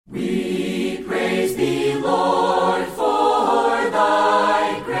Lord, for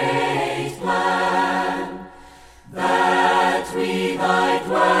thy great plan, that we thy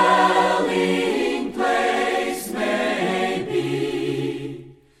dwelling place may be.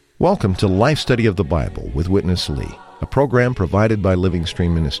 Welcome to Life Study of the Bible with Witness Lee, a program provided by Living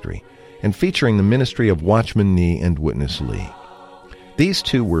Stream Ministry and featuring the ministry of Watchman Nee and Witness Lee. These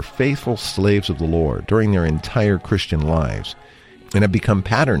two were faithful slaves of the Lord during their entire Christian lives and have become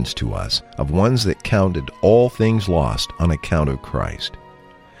patterns to us of ones that counted all things lost on account of Christ.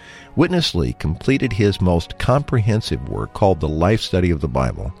 Witness Lee completed his most comprehensive work called the Life Study of the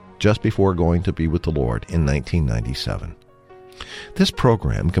Bible just before going to be with the Lord in 1997. This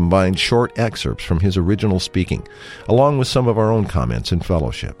program combined short excerpts from his original speaking, along with some of our own comments and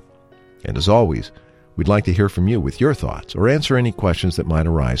fellowship. And as always, we'd like to hear from you with your thoughts or answer any questions that might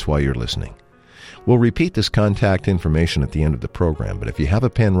arise while you're listening. We'll repeat this contact information at the end of the program, but if you have a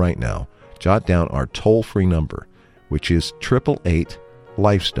pen right now, jot down our toll-free number, which is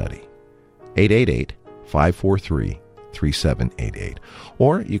 888-LIFE-STUDY, 888-543-3788.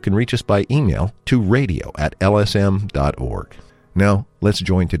 Or you can reach us by email to radio@lsm.org. Now, let's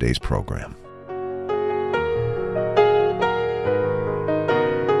join today's program.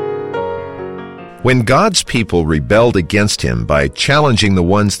 When God's people rebelled against him by challenging the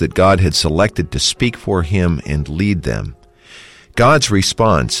ones that God had selected to speak for him and lead them, God's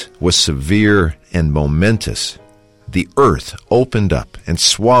response was severe and momentous. The earth opened up and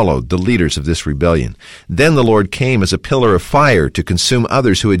swallowed the leaders of this rebellion. Then the Lord came as a pillar of fire to consume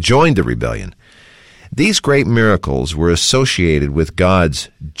others who had joined the rebellion. These great miracles were associated with God's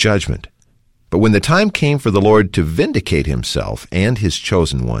judgment. But when the time came for the Lord to vindicate himself and his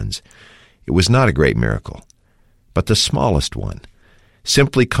chosen ones, it was not a great miracle, but the smallest one,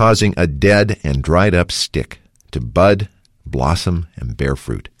 simply causing a dead and dried up stick to bud, blossom, and bear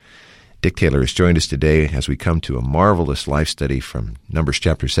fruit. Dick Taylor has joined us today as we come to a marvelous life study from Numbers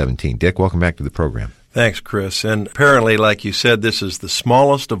chapter 17. Dick, welcome back to the program. Thanks, Chris. And apparently, like you said, this is the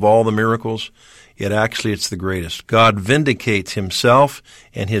smallest of all the miracles, yet actually it's the greatest. God vindicates himself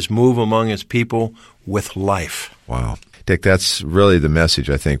and his move among his people with life. Wow. Dick, that's really the message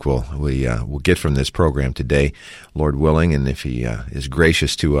I think we'll get from this program today, Lord willing, and if he is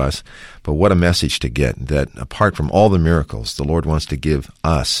gracious to us. But what a message to get, that apart from all the miracles, the Lord wants to give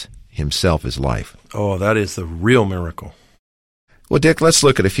us himself as life. Oh, that is the real miracle. Well, Dick, let's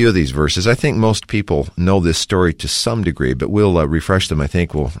look at a few of these verses. I think most people know this story to some degree, but we'll refresh them. I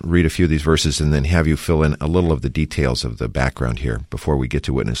think we'll read a few of these verses and then have you fill in a little of the details of the background here before we get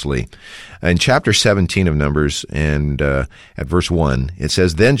to Witness Lee. In chapter 17 of Numbers and at verse 1, it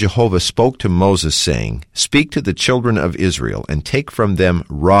says, Then Jehovah spoke to Moses, saying, Speak to the children of Israel, and take from them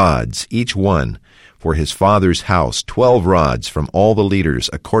rods, each one, for his father's house, 12 rods from all the leaders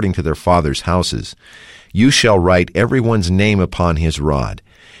according to their father's houses. You shall write everyone's name upon his rod,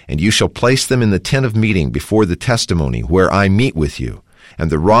 and you shall place them in the tent of meeting before the testimony where I meet with you. And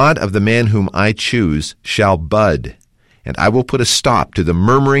the rod of the man whom I choose shall bud, and I will put a stop to the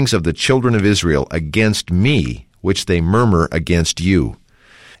murmurings of the children of Israel against me, which they murmur against you.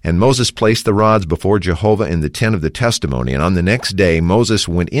 And Moses placed the rods before Jehovah in the tent of the testimony, and on the next day Moses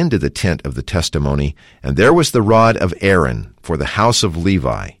went into the tent of the testimony, and there was the rod of Aaron for the house of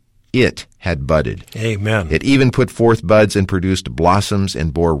Levi. It had budded. Amen. It even put forth buds and produced blossoms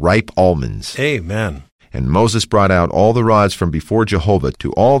and bore ripe almonds. Amen. And Moses brought out all the rods from before Jehovah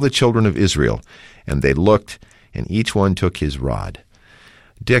to all the children of Israel, and they looked, and each one took his rod.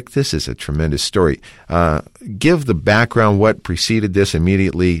 Dick, this is a tremendous story. Give the background, what preceded this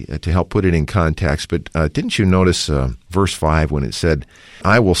immediately to help put it in context. But didn't you notice verse 5 when it said,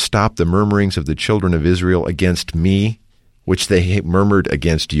 I will stop the murmurings of the children of Israel against me, which they murmured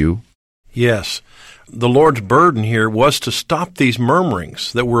against you? Yes. The Lord's burden here was to stop these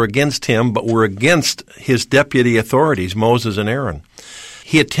murmurings that were against him, but were against his deputy authorities, Moses and Aaron.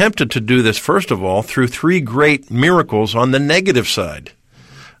 He attempted to do this, first of all, through 3 great miracles on the negative side.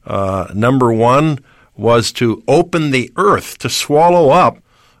 Number 1 was to open the earth to swallow up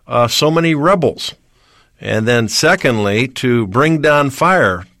so many rebels. And then secondly, to bring down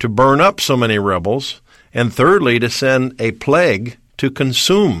fire to burn up so many rebels. And thirdly, to send a plague to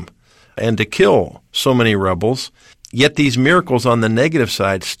consume and to kill so many rebels. Yet these miracles on the negative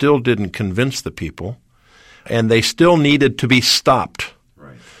side still didn't convince the people, and they still needed to be stopped.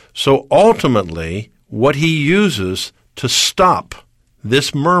 Right. So ultimately, what he uses to stop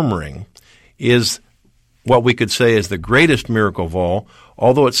this murmuring is what we could say is the greatest miracle of all,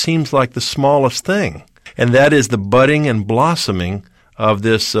 although it seems like the smallest thing, and that is the budding and blossoming of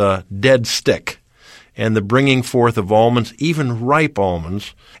this dead stick, and the bringing forth of almonds, even ripe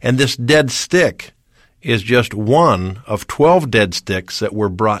almonds. And this dead stick is just one of 12 dead sticks that were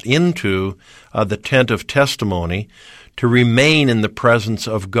brought into the tent of testimony to remain in the presence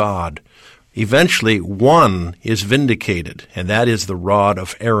of God. Eventually, one is vindicated, and that is the rod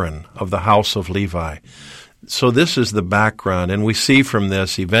of Aaron of the house of Levi. So this is the background, and we see from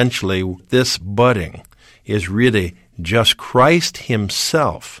this, eventually, this budding is really just Christ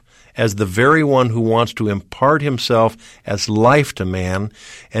himself as the very one who wants to impart himself as life to man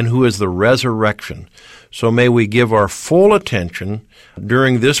and who is the resurrection. So may we give our full attention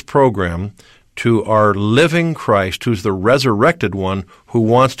during this program to our living Christ, who's the resurrected one, who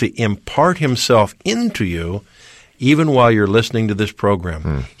wants to impart himself into you even while you're listening to this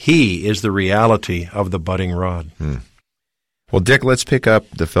program. He is the reality of the budding rod. Well, Dick, let's pick up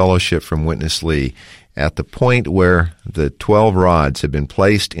the fellowship from Witness Lee at the point where the 12 rods have been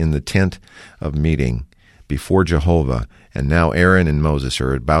placed in the tent of meeting before Jehovah, and now Aaron and Moses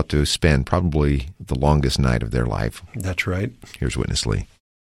are about to spend probably the longest night of their life. That's right. Here's Witness Lee.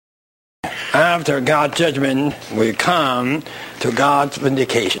 After God's judgment, we come to God's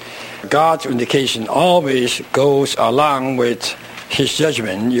vindication. God's vindication always goes along with his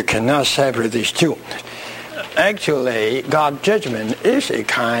judgment. You cannot separate these two. Actually, God's judgment is a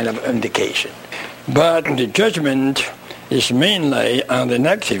kind of vindication. But the judgment is mainly on the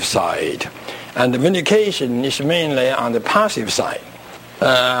negative side, and the vindication is mainly on the positive side.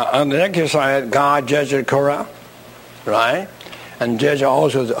 On the negative side, God judged Korah, right? And judged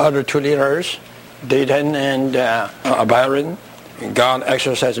also the other two leaders, Dathan and Abiram. God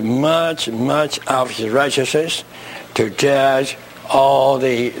exercised much of his righteousness to judge all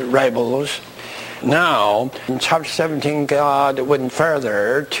the rebels. Now, in chapter 17, God went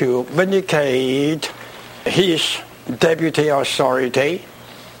further to vindicate his deputy authority,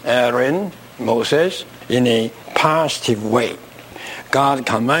 Aaron, Moses, in a positive way. God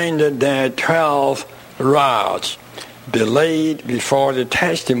commanded that 12 rods be laid before the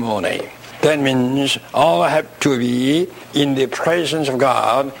testimony. That means all have to be in the presence of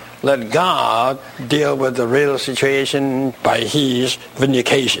God. Let God deal with the real situation by his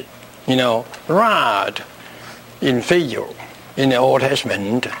vindication. Rod in figure in the Old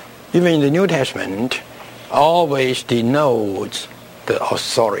Testament, even in the New Testament, always denotes the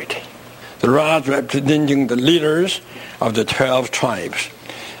authority. The rod representing the leaders of the 12 tribes.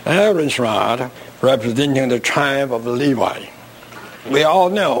 Aaron's rod representing the tribe of Levi. We all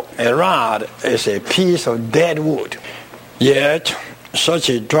know a rod is a piece of dead wood. Yet, such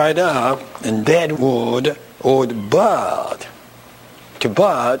a dried up and dead wood would bud. To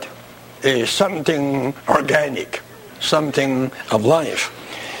bud is something organic, something of life,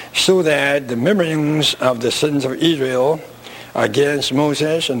 so that the murmurings of the sons of Israel against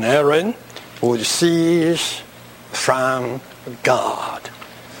Moses and Aaron would cease from God.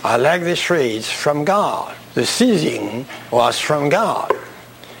 I like this phrase, from God. The ceasing was from God,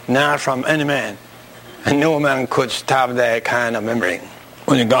 not from any man. And no man could stop that kind of murmuring.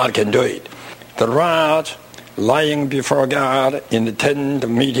 Only God can do it. The rod lying before God in the tent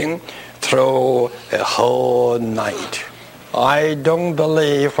of meeting through a whole night. I don't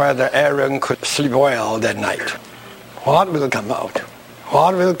believe whether Aaron could sleep well that night. What will come out?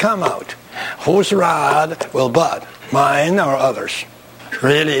 What will come out? Whose rod will bud? Mine or others?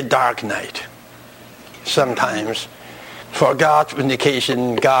 Really a dark night. Sometimes, for God's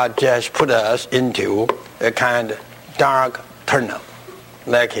vindication, God just put us into a kind of dark tunnel,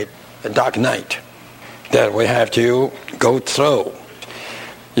 like a dark night that we have to go through.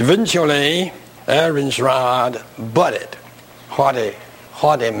 Eventually, Aaron's rod budded. What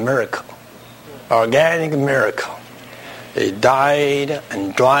a miracle. Organic miracle. A dyed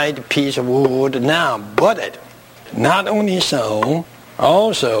and dried piece of wood now budded. Not only so,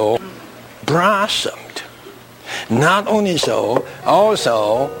 also blossomed. Not only so,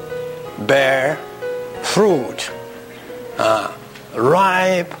 also bear fruit,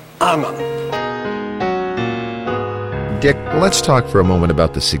 ripe almond. Dick, let's talk for a moment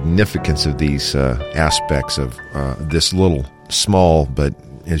about the significance of these aspects of this little, small, but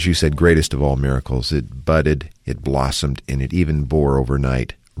as you said, greatest of all miracles. It budded, it blossomed, and it even bore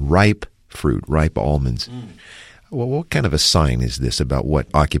overnight ripe fruit, ripe almonds. Well, what kind of a sign is this about what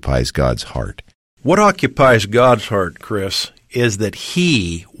occupies God's heart? What occupies God's heart, Chris, is that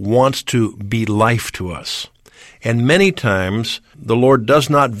He wants to be life to us. And many times, the Lord does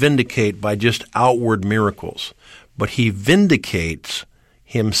not vindicate by just outward miracles, but He vindicates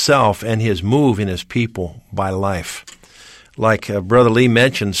Himself and His move in His people by life. Like Brother Lee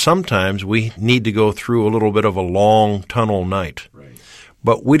mentioned, sometimes we need to go through a little bit of a long tunnel night. Right.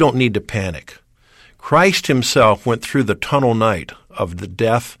 But we don't need to panic. Christ Himself went through the tunnel night of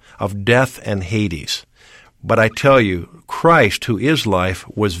death and Hades. But I tell you, Christ, who is life,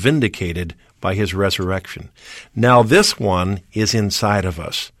 was vindicated by his resurrection. Now this one is inside of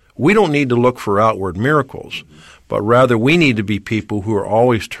us. We don't need to look for outward miracles, but rather we need to be people who are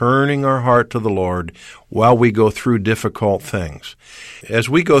always turning our heart to the Lord while we go through difficult things. As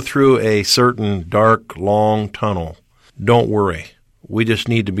we go through a certain dark, long tunnel, don't worry. We just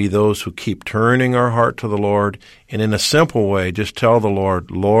need to be those who keep turning our heart to the Lord, and in a simple way, just tell the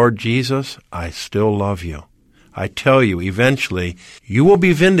Lord, Lord Jesus, I still love you. I tell you, eventually, you will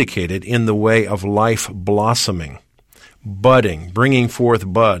be vindicated in the way of life blossoming, budding, bringing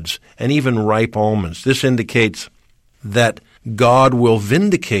forth buds, and even ripe almonds. This indicates that God will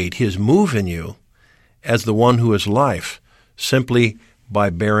vindicate his move in you as the one who is life, simply by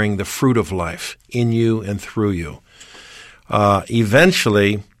bearing the fruit of life in you and through you.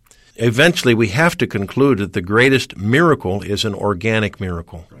 Eventually, we have to conclude that the greatest miracle is an organic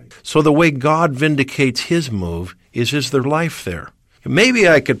miracle. Right. So the way God vindicates his move is there life there? Maybe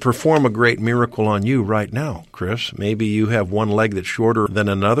I could perform a great miracle on you right now, Chris. Maybe you have one leg that's shorter than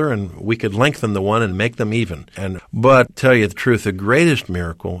another, and we could lengthen the one and make them even. But tell you the truth, the greatest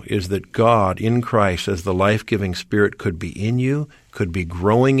miracle is that God in Christ as the life-giving Spirit could be in you, could be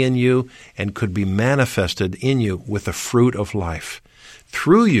growing in you, and could be manifested in you with the fruit of life.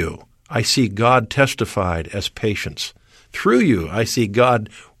 Through you, I see God testified as patience. Through you, I see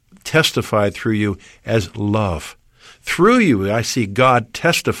God testified through you as love. Through you, I see God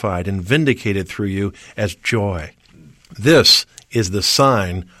testified and vindicated through you as joy. This is the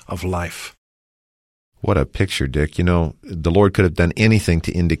sign of life. What a picture, Dick. You know, the Lord could have done anything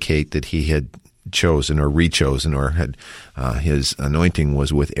to indicate that he had chosen or rechosen, or had his anointing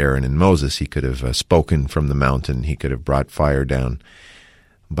was with Aaron and Moses. He could have spoken from the mountain. He could have brought fire down.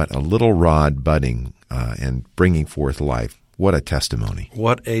 But a little rod budding and bringing forth life. What a testimony.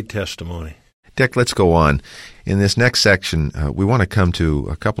 What a testimony. Dick, let's go on. In this next section, we want to come to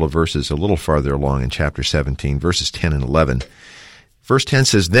a couple of verses a little farther along in chapter 17, verses 10 and 11. Verse 10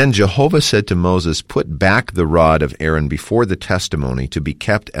 says, Then Jehovah said to Moses, Put back the rod of Aaron before the testimony to be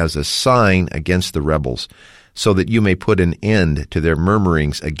kept as a sign against the rebels, so that you may put an end to their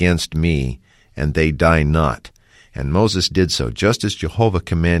murmurings against me, and they die not. And Moses did so, just as Jehovah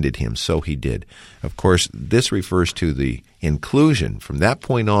commanded him, so he did. Of course, this refers to the inclusion from that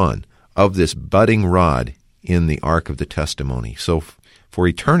point on of this budding rod in the Ark of the Testimony. So for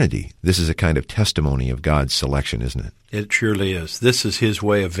eternity, this is a kind of testimony of God's selection, isn't it? It surely is. This is his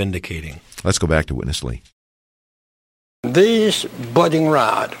way of vindicating. Let's go back to Witness Lee. This budding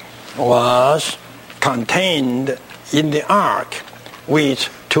rod was contained in the ark with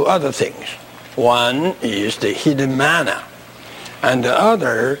two other things. One is the hidden manna, and the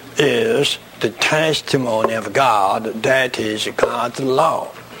other is the testimony of God, that is God's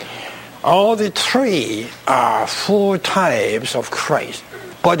law. All the three are four types of Christ.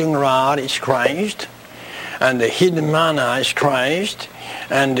 Budding rod is Christ, and the hidden manna is Christ,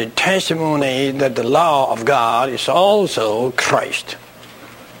 and the testimony that the law of God is also Christ.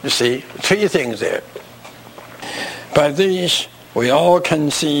 You see, three things there. By this, we all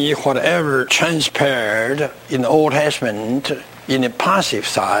can see whatever transpired in the Old Testament in the passive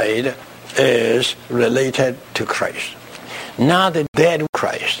side is related to Christ. Not the dead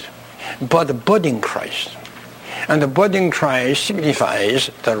Christ, but the budding Christ. And the budding Christ signifies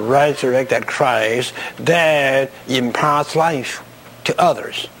the resurrected Christ that imparts life to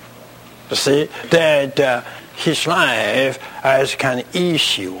others. You see, that his life as can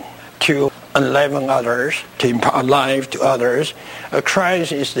issue to enliven others, to impart life to others.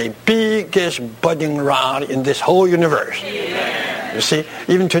 Christ is the biggest budding rod in this whole universe. Amen. You see,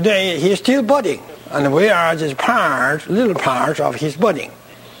 even today, he is still budding. And we are just little parts of his budding.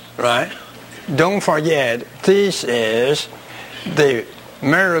 Right? Don't forget, this is the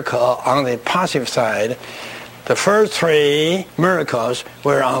miracle on the positive side. The first three miracles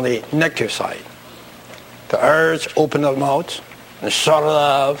were on the negative side. The earth opened her mouth and shut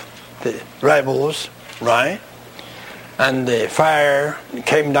up the rebels, right? And the fire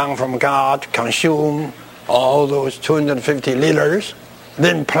came down from God to consume all those 250 leaders.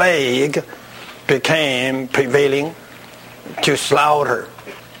 Then plague became prevailing to slaughter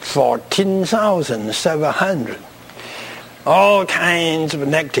 14,700. All kinds of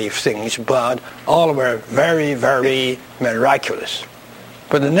negative things, but all were very, very miraculous.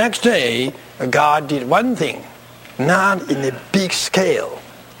 But the next day, God did one thing, not in a big scale,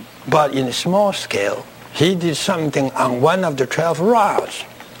 but in a small scale. He did something on one of the 12 rods,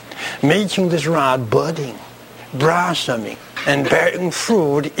 making this rod budding, blossoming, and bearing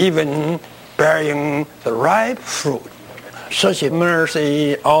fruit, even bearing the ripe fruit. such a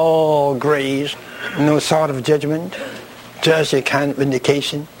mercy, all grace, no sort of judgment, just a kind of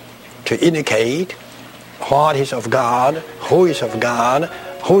vindication to indicate what is of God, who is of God,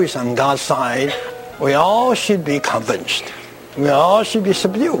 who is on God's side. We all should be convinced. We all should be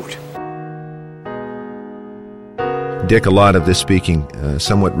subdued. Dick, a lot of this speaking,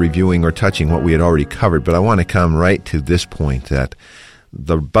 somewhat reviewing or touching what we had already covered, but I want to come right to this point that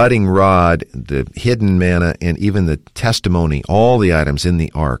the budding rod, the hidden manna, and even the testimony, all the items in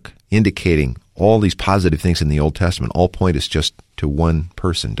the ark, indicating all these positive things in the Old Testament, all point us just to one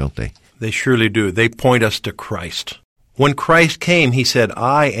person, don't they? They surely do. They point us to Christ. When Christ came, he said,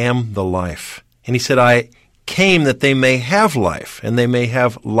 I am the life. And he said, I came that they may have life, and they may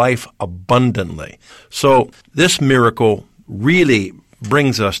have life abundantly. So this miracle really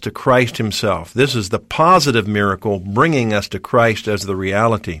brings us to Christ himself. This is the positive miracle bringing us to Christ as the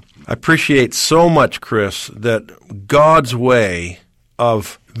reality. I appreciate so much, Chris, that God's way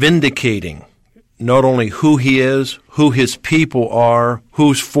of vindicating not only who he is, who his people are,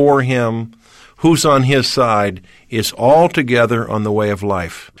 who's for him, who's on his side, is all together on the way of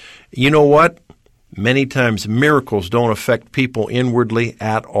life. You know what? Many times miracles don't affect people inwardly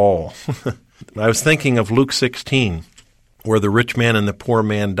at all. I was thinking of Luke 16, where the rich man and the poor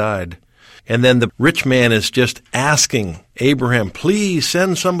man died. And then the rich man is just asking Abraham, please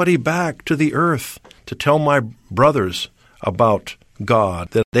send somebody back to the earth to tell my brothers about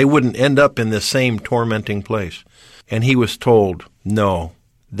God, that they wouldn't end up in this same tormenting place. And he was told, no,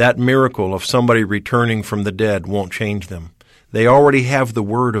 that miracle of somebody returning from the dead won't change them. They already have the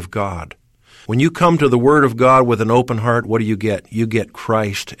Word of God. When you come to the Word of God with an open heart, what do you get? You get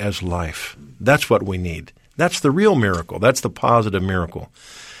Christ as life. That's what we need. That's the real miracle. That's the positive miracle.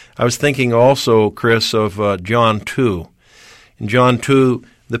 I was thinking also, Chris, of John 2. In John 2,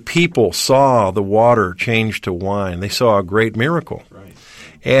 the people saw the water change to wine. They saw a great miracle. Right.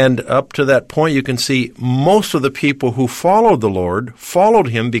 And up to that point, you can see most of the people who followed the Lord followed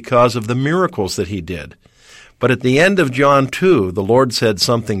him because of the miracles that he did. But at the end of John 2, the Lord said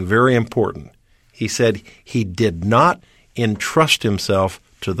something very important. He said he did not entrust himself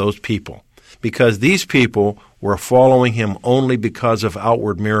to those people because these people were following him only because of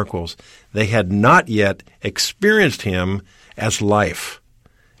outward miracles. They had not yet experienced him as life.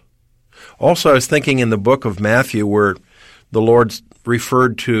 Also, I was thinking in the book of Matthew where the Lord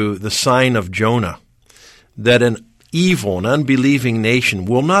referred to the sign of Jonah, that an evil and unbelieving nation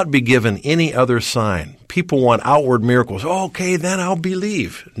will not be given any other sign. People want outward miracles. Oh, okay, then I'll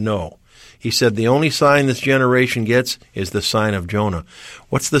believe. No. He said the only sign this generation gets is the sign of Jonah.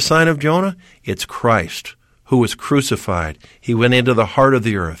 What's the sign of Jonah? It's Christ, who was crucified. He went into the heart of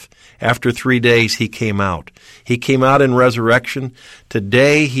the earth. After 3 days, he came out. He came out in resurrection.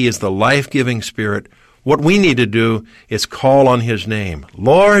 Today, he is the life-giving Spirit. What we need to do is call on his name,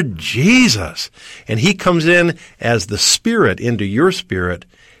 Lord Jesus. And he comes in as the Spirit into your spirit,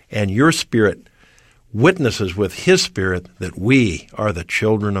 and your spirit witnesses with his Spirit that we are the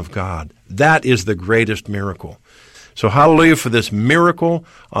children of God. That is the greatest miracle. So hallelujah for this miracle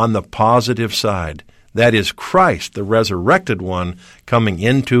on the positive side. That is Christ, the resurrected one, coming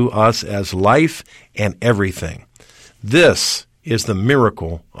into us as life and everything. This is the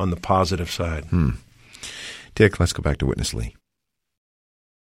miracle on the positive side. Dick, let's go back to Witness Lee.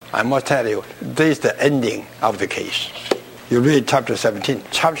 I must tell you, this is the ending of the case. You read chapter 17.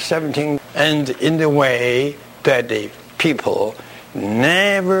 Chapter 17 ends in the way that the people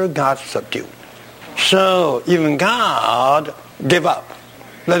never got subdued. So even God gave up.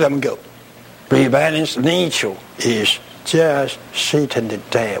 Let them go. Rebellious nature is just Satan the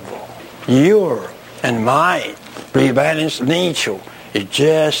devil. Your and my rebellious nature is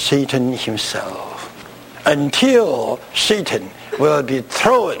just Satan himself. Until Satan will be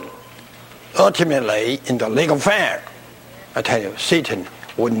thrown ultimately in the lake of fire, I tell you, Satan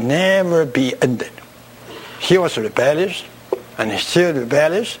will never be ended. He was rebellious, and he's still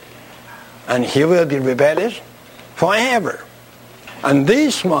rebellious, and he will be rebellious forever. And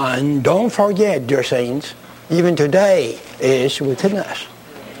this one, don't forget, dear saints, even today is within us.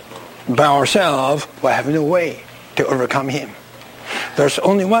 By ourselves, we have no way to overcome him. There's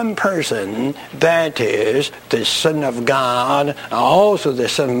only one person that is the Son of God, and also the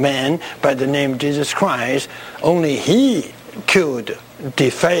Son of Man, by the name of Jesus Christ. Only he could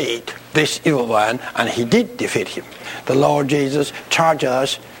defeat this evil one, and he did defeat him. The Lord Jesus charged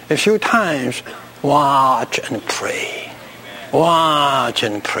us a few times, watch and pray. Watch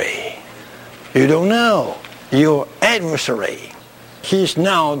and pray. You don't know your adversary. He's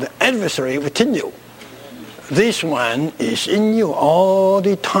now the adversary within you. This one is in you all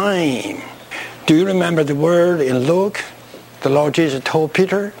the time. Do you remember the word in Luke The Lord Jesus told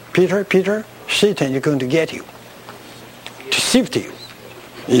Peter, Peter, Satan is going to get you, to sift you.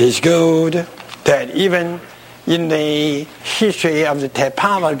 It is good that even in the history of the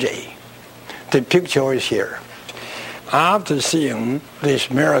typology, the picture is here. After seeing these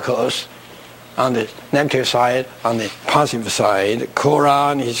miracles on the negative side, on the positive side,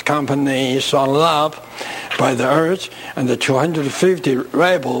 Korah and his company swallowed up by the earth, and the 250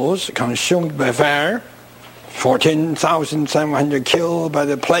 rebels consumed by fire, 14,700 killed by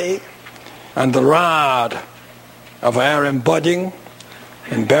the plague, and the rod of Aaron budding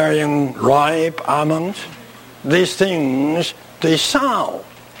and bearing ripe almonds. These things they saw,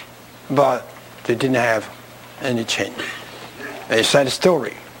 but they didn't have any change. A sad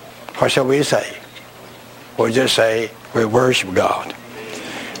story. What shall we say? We just say we worship God.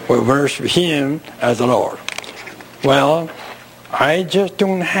 We worship Him as the Lord. Well, I just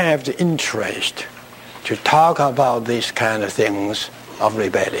don't have the interest to talk about these kind of things of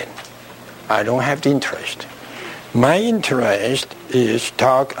rebellion. I don't have the interest. My interest is to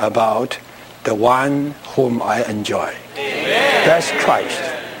talk about the one whom I enjoy. Amen. That's Christ.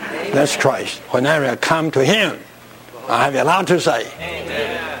 That's Christ. Whenever I come to Him, I have a lot to say.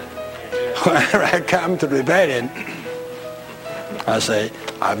 Amen. Whenever I come to rebellion, I say,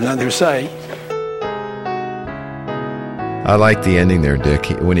 I have nothing to say. I like the ending there, Dick.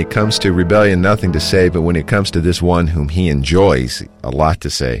 When it comes to rebellion, nothing to say, but when it comes to this one whom he enjoys, a lot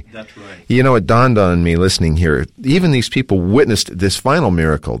to say. That's right. You know, it dawned on me listening here, even these people witnessed this final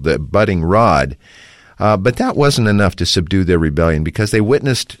miracle, the budding rod, but that wasn't enough to subdue their rebellion because they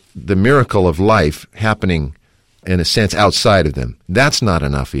witnessed the miracle of life happening, in a sense, outside of them. That's not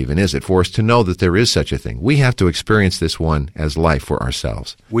enough even, is it, for us to know that there is such a thing? We have to experience this one as life for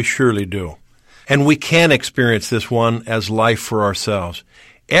ourselves. We surely do. And we can experience this one as life for ourselves.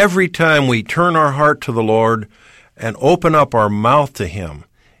 Every time we turn our heart to the Lord and open up our mouth to Him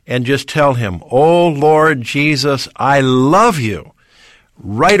and just tell Him, "Oh, Lord Jesus, I love you,"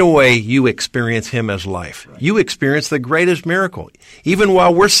 right away you experience Him as life. You experience the greatest miracle. Even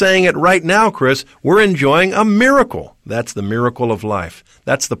while we're saying it right now, Chris, we're enjoying a miracle. That's the miracle of life.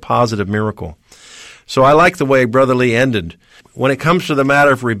 That's the positive miracle. So I like the way Brother Lee ended. When it comes to the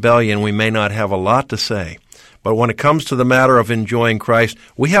matter of rebellion, we may not have a lot to say. But when it comes to the matter of enjoying Christ,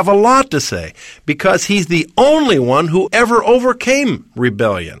 we have a lot to say because He's the only one who ever overcame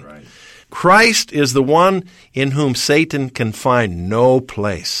rebellion. Right. Christ is the one in whom Satan can find no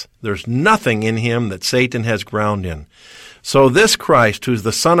place. There's nothing in Him that Satan has ground in. So this Christ, who's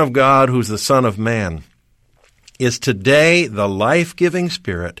the Son of God, who's the Son of Man, is today the life-giving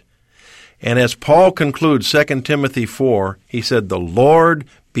Spirit. And as Paul concludes 2 Timothy 4, he said, "The Lord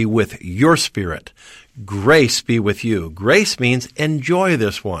be with your spirit. Grace be with you." Grace means enjoy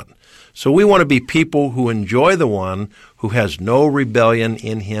this one. So we want to be people who enjoy the one who has no rebellion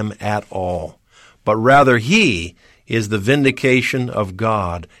in him at all. But rather He is the vindication of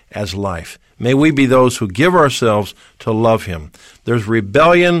God as life. May we be those who give ourselves to love Him. There's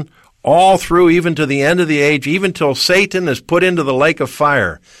rebellion all through, even to the end of the age, even till Satan is put into the lake of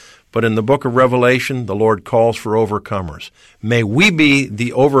fire. But in the book of Revelation, the Lord calls for overcomers. May we be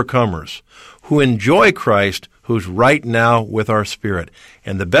the overcomers who enjoy Christ, who's right now with our spirit.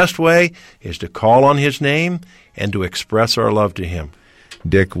 And the best way is to call on His name and to express our love to Him.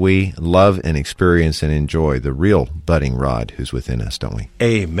 Dick, we love and experience and enjoy the real budding rod who's within us, don't we?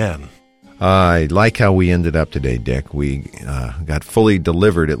 Amen. I like how we ended up today, Dick. We got fully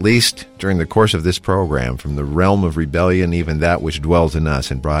delivered, at least during the course of this program, from the realm of rebellion, even that which dwells in us,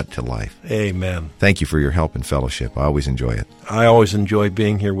 and brought to life. Amen. Thank you for your help and fellowship. I always enjoy it. I always enjoy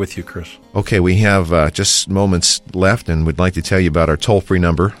being here with you, Chris. Okay, we have just moments left, and we'd like to tell you about our toll-free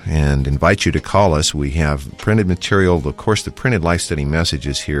number and invite you to call us. We have printed material. Of course, the printed life study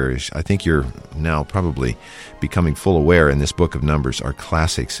messages here, I think you're now probably becoming full aware in this book of Numbers, are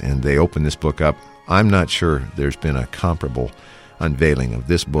classics, and they open this book up. I'm not sure there's been a comparable unveiling of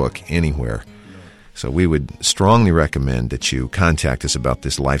this book anywhere. So we would strongly recommend that you contact us about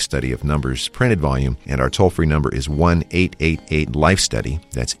this life study of Numbers printed volume, and our toll-free number is 1-888-LIFE-STUDY.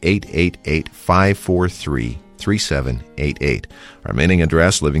 That's 888-543-3788. Our mailing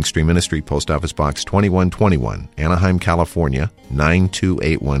address, Living Stream Ministry, Post Office Box 2121, Anaheim, California,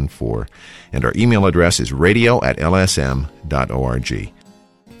 92814. And our email address is radio@lsm.org.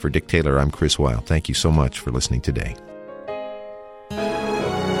 For Dick Taylor, I'm Chris Weil. Thank you so much for listening today.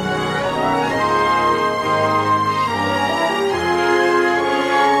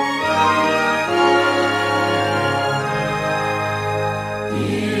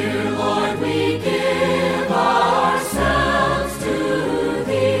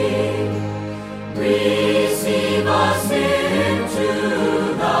 Receive us in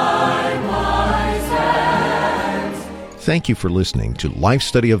Thank you for listening to Life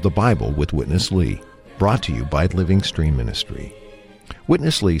Study of the Bible with Witness Lee, brought to you by Living Stream Ministry.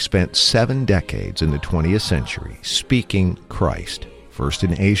 Witness Lee spent 7 decades in the 20th century speaking Christ, first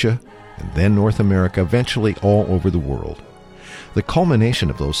in Asia and then North America, eventually all over the world. The culmination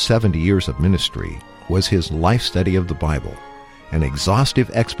of those 70 years of ministry was his life study of the Bible, an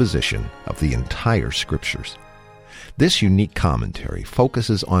exhaustive exposition of the entire Scriptures. This unique commentary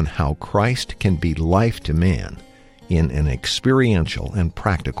focuses on how Christ can be life to man in an experiential and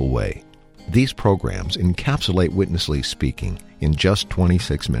practical way. These programs encapsulate Witness Lee speaking in just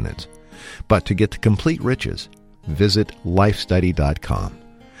 26 minutes. But to get the complete riches, visit lifestudy.com.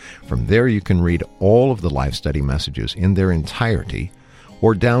 From there you can read all of the Life Study messages in their entirety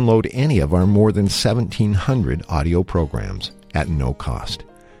or download any of our more than 1,700 audio programs at no cost.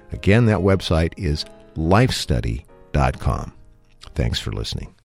 Again, that website is lifestudy.com. Thanks for listening.